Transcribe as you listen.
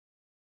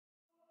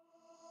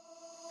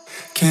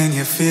Can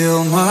you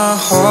feel my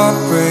heart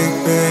break,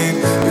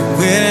 babe? Been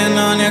waiting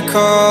on your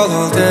call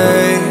all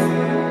day.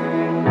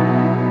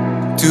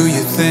 Do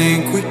you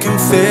think we can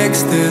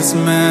fix this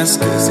mess?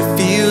 Cause it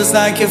feels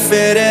like you're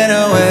fading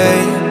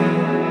away.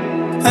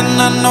 And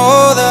I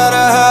know that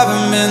I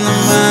haven't been the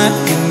man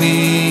you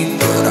need,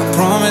 but I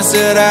promise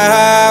that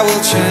I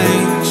will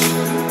change.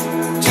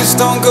 Just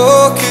don't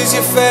go, cause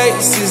your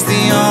face is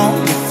the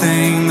only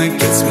thing that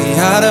gets me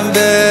out of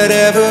bed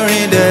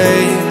every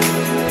day.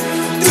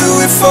 Do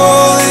we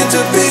fall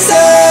into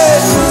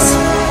pieces,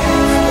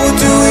 or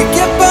do we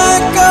get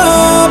back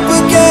up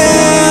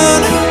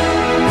again?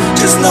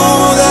 Just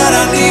know that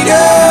I need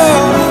you,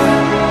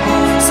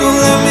 so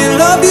let me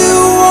love you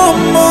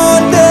one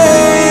more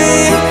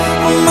day.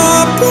 I'm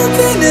not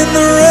broken in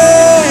the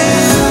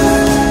rain,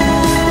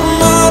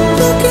 I'm not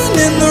broken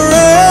in the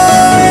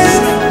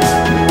rain,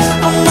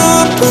 I'm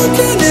not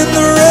broken in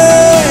the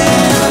rain,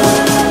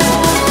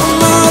 I'm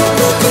not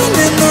broken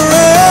in the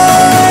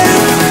rain,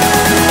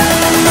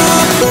 I'm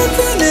not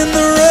broken in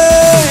the rain.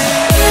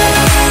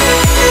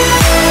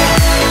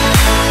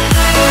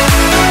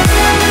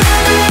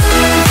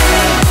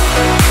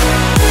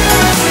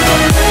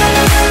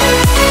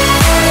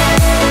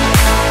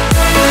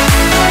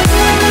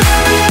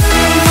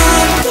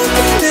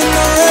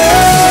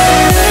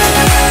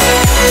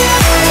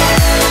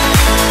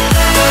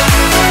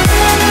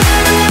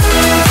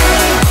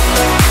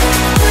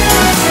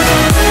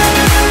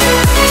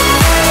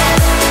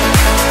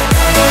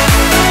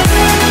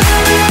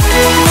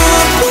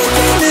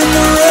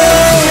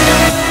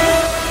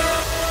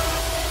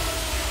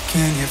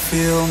 Can you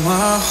feel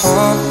my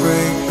heart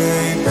break,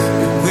 babe?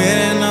 Been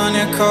waiting on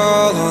your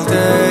call all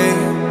day.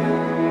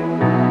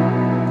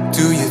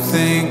 Do you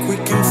think we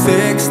can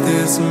fix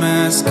this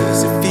mess?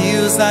 Cause it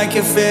feels like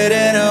you're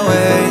fading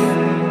away.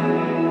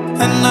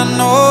 And I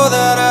know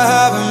that I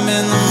haven't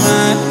been the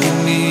man you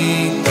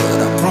need, but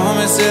I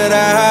promise that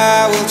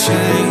I will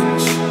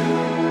change.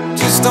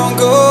 Just don't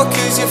go,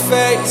 cause your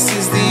face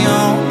is the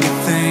only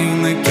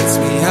thing that gets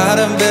me out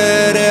of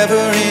bed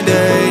every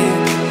day.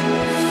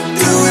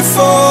 Do we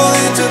fall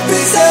into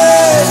pieces?